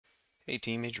Hey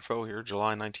team, Major Foe here,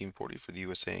 July 1940 for the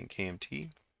USA and KMT.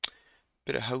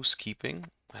 Bit of housekeeping.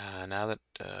 Now that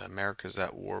America's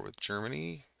at war with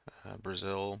Germany,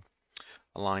 Brazil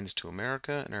aligns to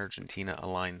America and Argentina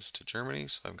aligns to Germany.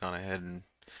 So I've gone ahead and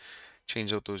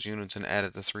changed out those units and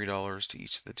added the $3 to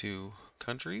each of the two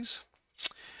countries.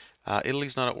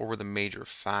 Italy's not at war with a major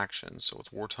faction, so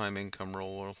its wartime income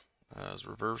roll is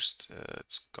reversed.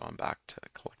 It's gone back to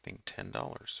collecting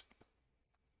 $10.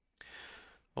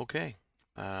 Okay.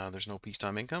 There's no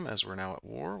peacetime income as we're now at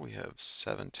war. We have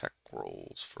 7 tech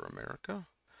rolls for America.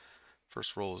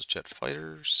 First roll is jet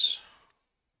fighters.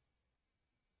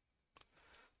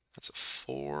 That's a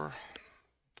 4.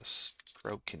 The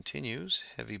drought continues.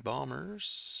 Heavy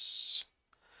bombers.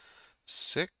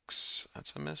 6.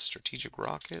 That's a miss. Strategic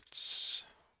rockets.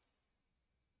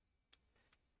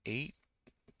 8.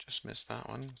 Just missed that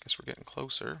one. Guess we're getting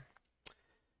closer.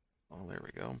 Oh, there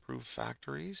we go. Improved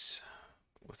factories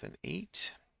with an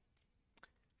 8.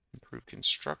 Improved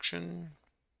construction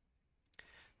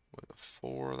with a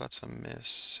 4. That's a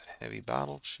miss. Heavy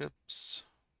battleships.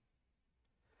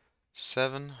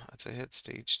 7. That's a hit.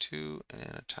 Stage 2.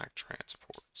 And attack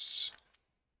transports.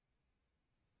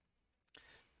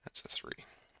 That's a 3. I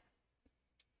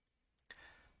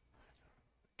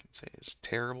can say it's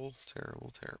terrible,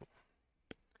 terrible, terrible.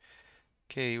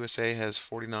 Okay, USA has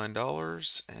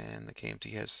 $49 and the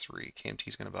KMT has 3. KMT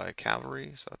is going to buy a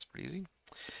cavalry, so that's pretty easy.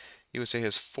 USA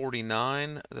has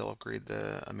 49. They'll upgrade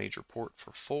a major port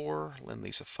for 4. Lend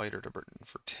lease a fighter to Britain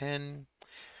for 10.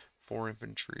 4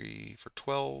 infantry for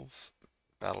 12.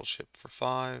 Battleship for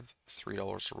 5.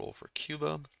 $3 to roll for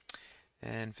Cuba.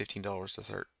 And $15 to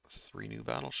start 3 new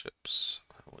battleships.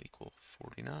 That will equal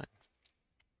 49.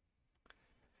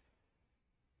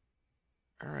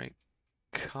 Alright,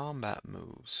 combat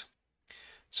moves.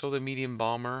 So the medium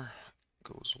bomber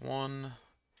goes 1,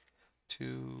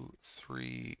 2,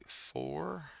 3,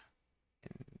 4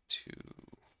 into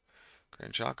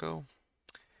Gran Chaco.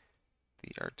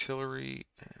 The artillery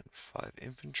and 5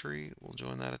 infantry will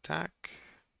join that attack.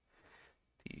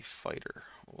 The fighter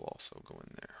will also go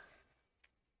in there.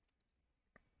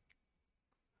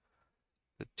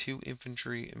 The 2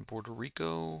 infantry in Puerto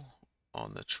Rico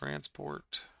on the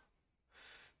transport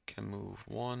can move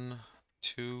 1,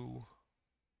 2.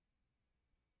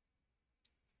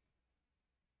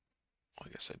 I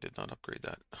guess I did not upgrade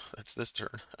that. That's this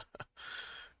turn.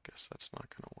 Guess that's not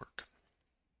going to work.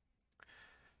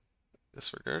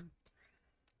 Disregard.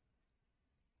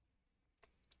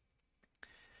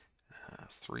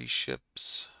 3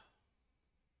 ships.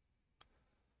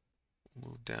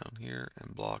 Move down here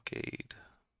and blockade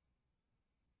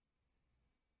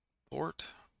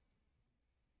port.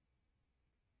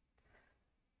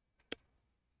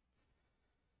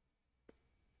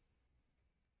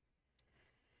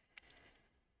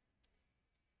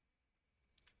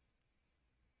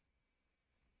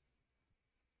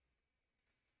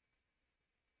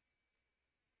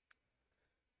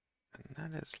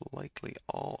 And that is likely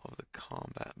all of the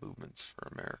combat movements for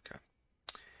America.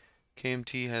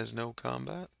 KMT has no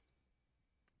combat.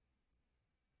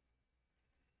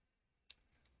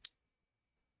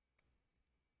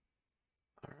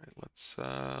 All right, let's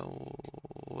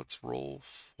roll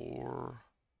for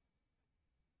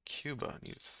Cuba.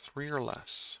 Need 3 or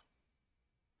less.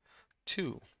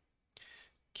 2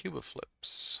 Cuba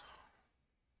flips.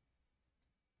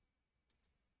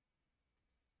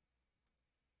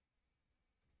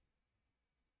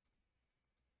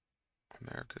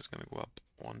 America's going to go up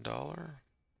 $1.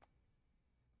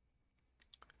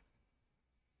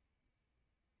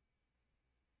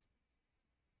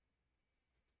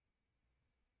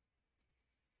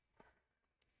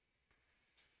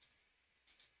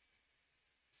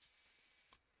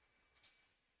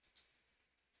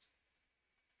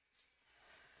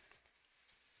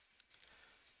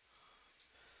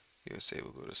 USA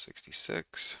will go to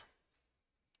 66.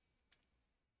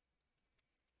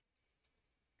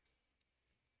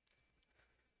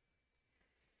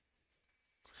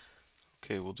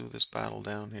 Okay, we'll do this battle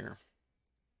down here.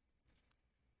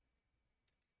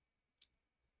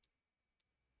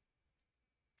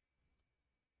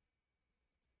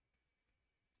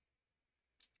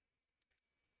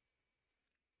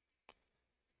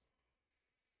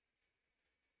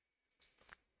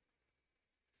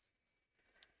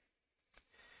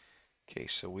 Okay,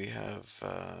 so we have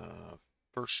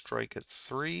first strike at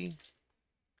 3.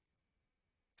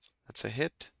 That's a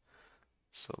hit.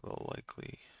 So they'll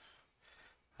likely,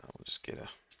 we'll just get a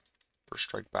first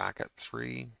strike back at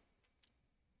 3.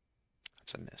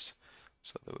 That's a miss.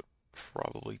 So they would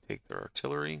probably take their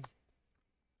artillery.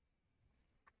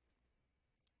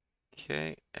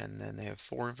 Okay, and then they have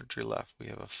 4 infantry left. We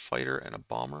have a fighter and a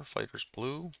bomber. Fighter's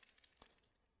blue.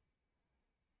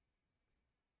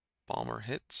 Bomber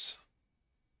hits.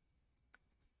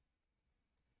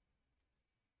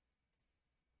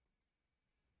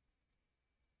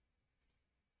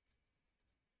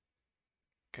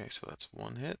 Okay, so that's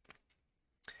 1 hit.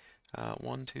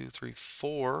 1, 2, 3,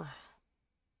 4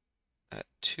 at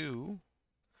 2,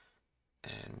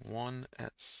 and 1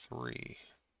 at 3,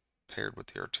 paired with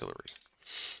the artillery.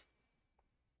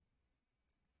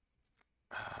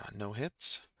 No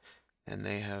hits, and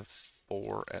they have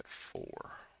 4 at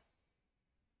 4,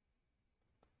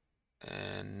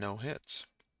 and no hits.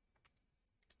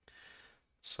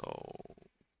 So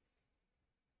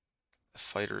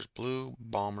fighter's blue,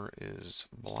 bomber is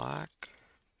black.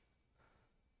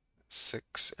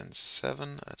 6 and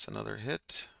 7, that's another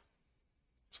hit.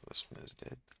 So this one is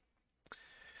dead.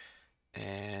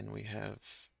 And we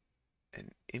have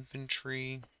an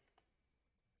infantry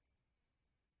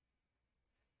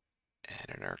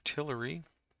and an artillery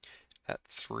at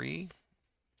 3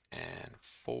 and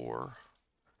 4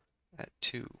 at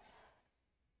 2. Well,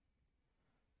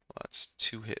 that's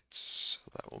 2 hits,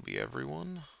 so that will be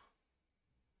everyone.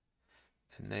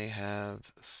 And they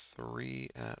have 3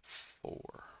 at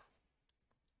 4.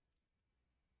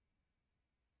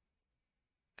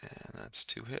 And that's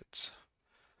 2 hits.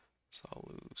 So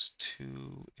I'll lose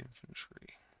 2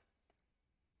 infantry.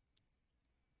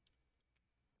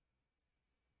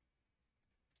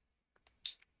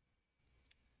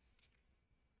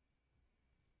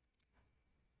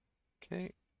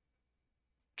 Okay.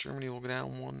 Germany will go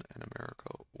down 1 and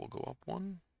America will go up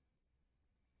 1.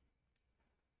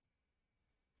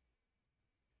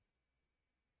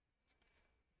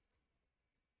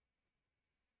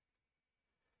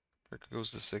 America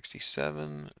goes to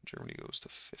 67, Germany goes to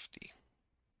 50.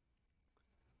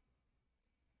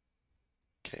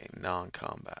 Okay,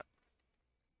 non-combat.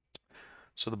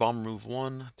 So the bomber move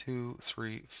 1, 2,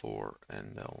 3, 4,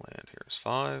 and they'll land here as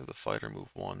 5. The fighter move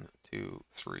 1, 2,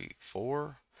 3,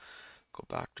 4. Go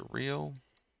back to Rio.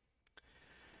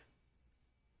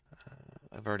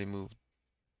 I've already moved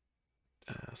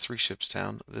 3 ships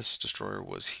down. This destroyer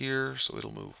was here, so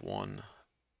it'll move 1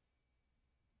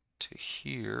 to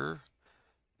here.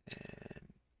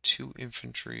 And 2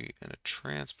 infantry and a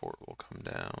transport will come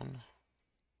down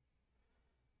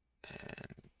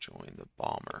and join the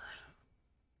bomber.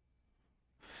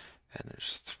 And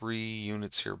there's 3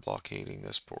 units here blockading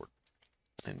this port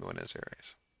in Buenos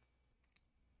Aires.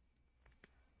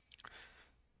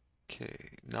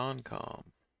 Okay, non-com.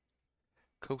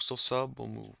 Coastal sub will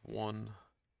move 1,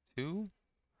 2.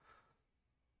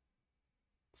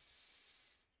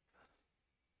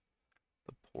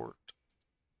 The port.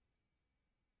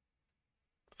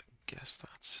 I guess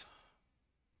that's...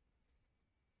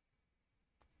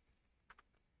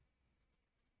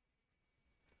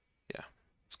 Yeah,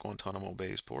 it's Guantanamo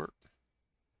Bay's port.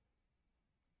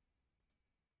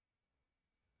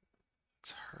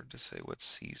 It's hard to say what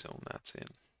sea zone that's in.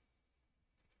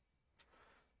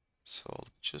 So I'll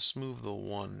just move the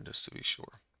 1 just to be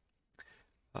sure.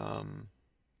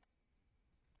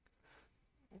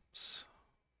 Oops.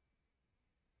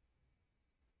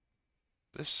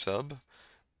 This sub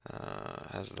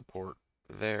has the port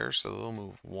there, so they'll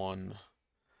move 1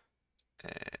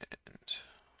 and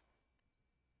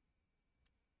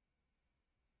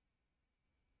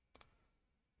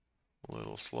a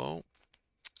little slow.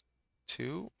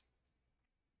 2.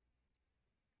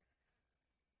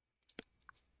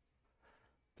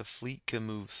 The fleet can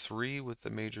move 3 with the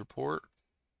major port,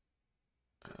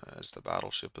 as the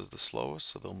battleship is the slowest,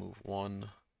 so they'll move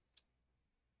 1.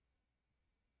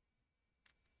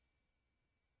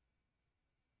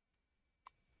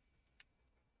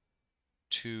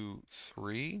 2,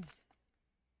 3.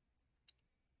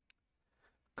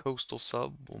 Coastal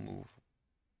sub will move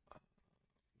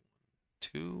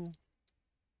 2.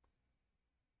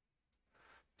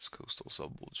 This coastal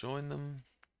sub will join them.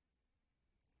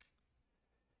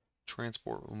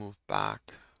 Transport will move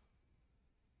back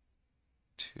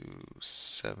to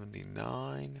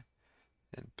 79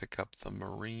 and pick up the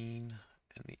marine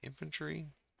and the infantry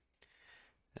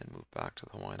and move back to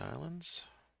the Hawaiian Islands.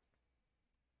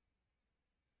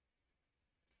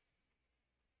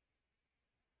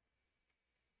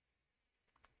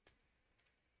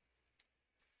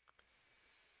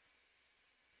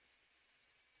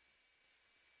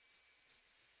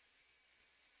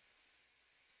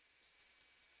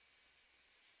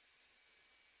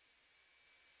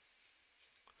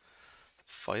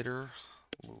 Fighter,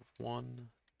 move 1,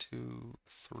 2,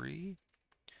 3.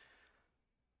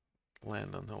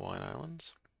 Land on the Hawaiian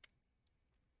Islands.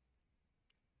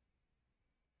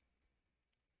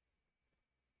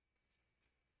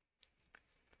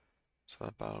 So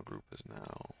that battle group is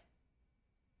now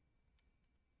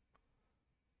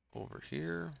over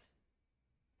here.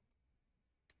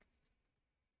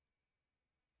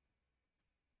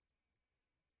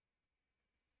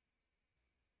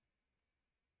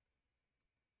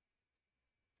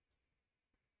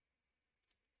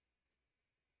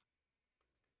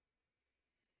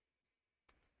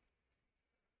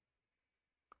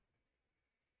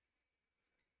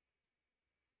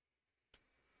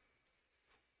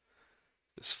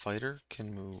 This fighter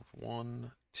can move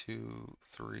 1, 2,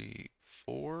 3,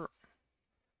 4.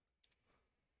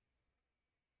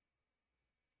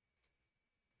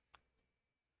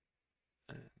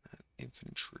 And that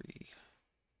infantry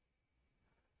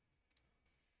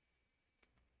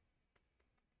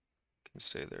can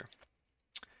stay there.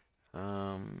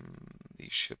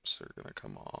 These ships are going to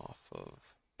come off of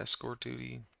escort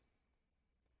duty,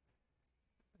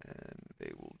 and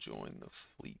they will join the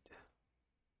fleet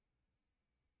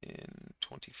in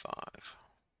 25.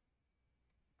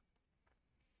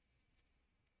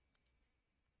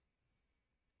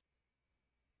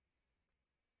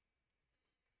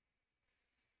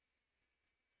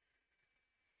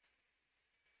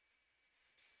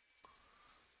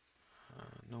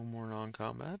 No more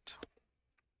non-combat.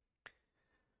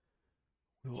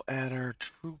 We will add our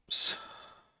troops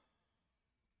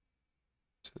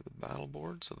to the battle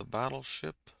board. So the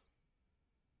battleship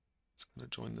is going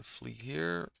to join the fleet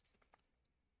here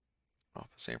off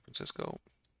of San Francisco.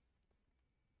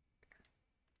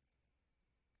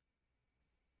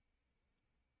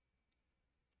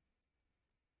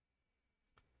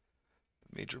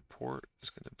 The major port is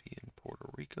going to be in Puerto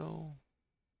Rico.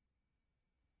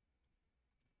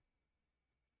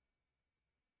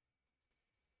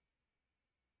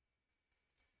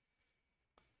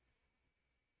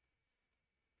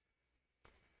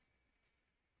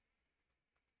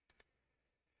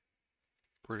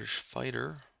 British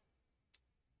fighter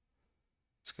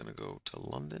is going to go to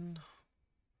London.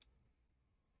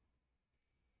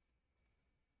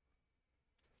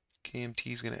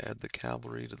 KMT is going to add the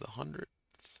cavalry to the 100th.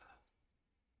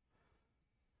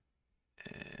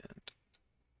 And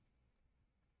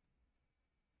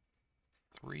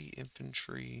 3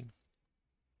 infantry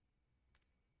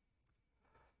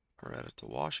are added to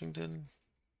Washington.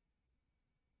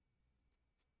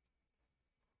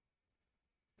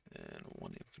 And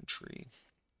 1 infantry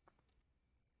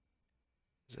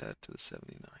is added to the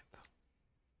 79th.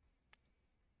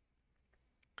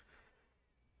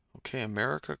 Okay,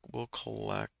 America will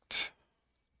collect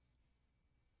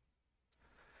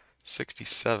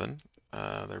 67.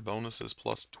 Their bonus is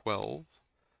plus 12.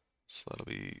 So that'll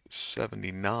be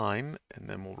 79, and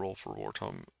then we'll roll for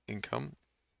wartime income.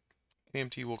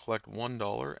 KMT will collect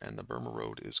 $1, and the Burma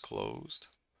Road is closed.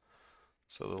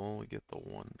 So they'll only get the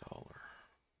 $1.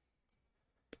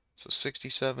 So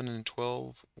 67 and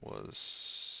 12 was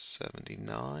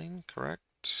 79,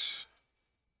 correct?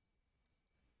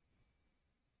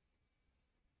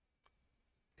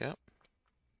 Yep.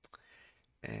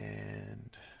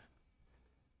 And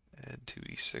add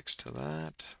 2d6 to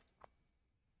that.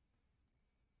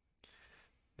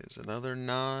 Is another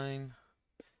 9.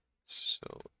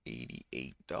 So $88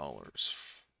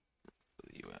 for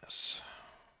the US.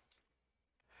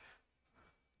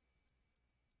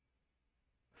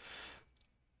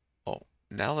 Oh,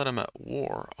 now that I'm at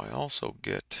war, I also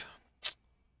get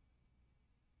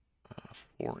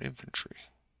 4 infantry.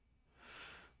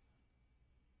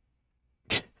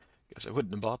 Guess I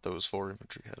wouldn't have bought those 4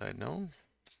 infantry had I known.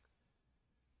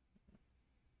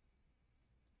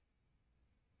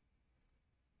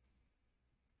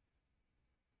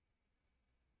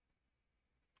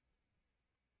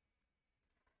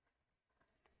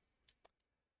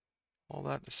 All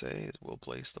that to say is we'll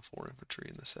place the 4 infantry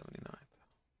in the 79th.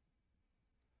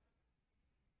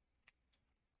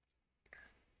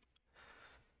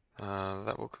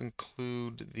 That will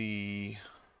conclude the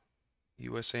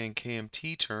USA and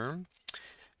KMT turn,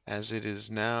 as it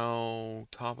is now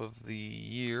top of the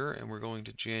year and we're going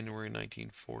to January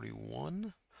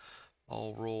 1941.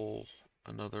 I'll roll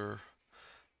another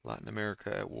Latin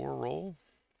America at war roll.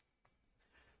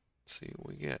 Let's see what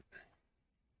we get.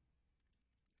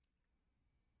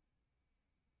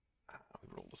 We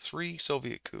rolled a 3,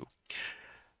 Soviet coup.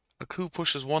 A coup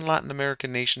pushes one Latin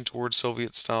American nation towards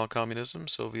Soviet-style communism.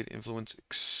 Soviet influence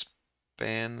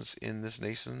expands in this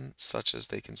nation, such as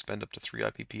they can spend up to 3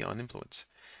 IPP on influence.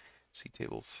 See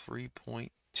table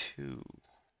 3.2.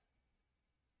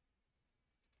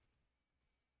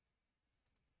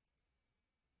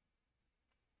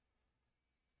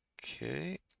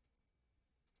 Okay.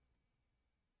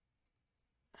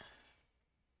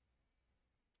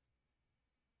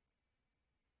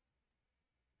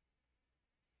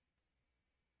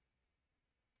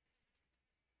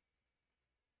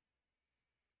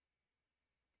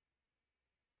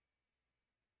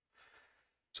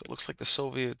 So it looks like the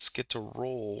Soviets get to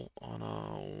roll on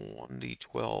a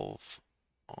 1d12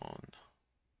 on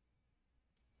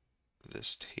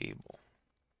this table.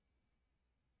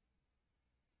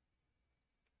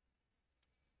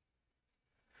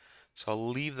 So I'll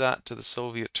leave that to the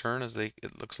Soviet turn, as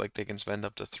it looks like they can spend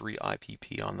up to 3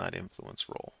 IPP on that influence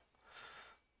roll.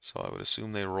 So I would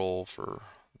assume they roll for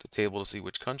the table to see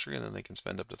which country, and then they can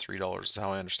spend up to $3 is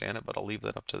how I understand it, but I'll leave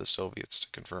that up to the Soviets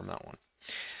to confirm that one.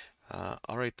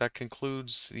 All right, that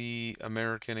concludes the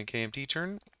American and KMT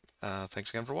turn.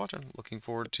 Thanks again for watching. Looking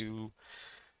forward to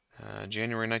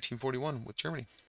January 1941 with Germany.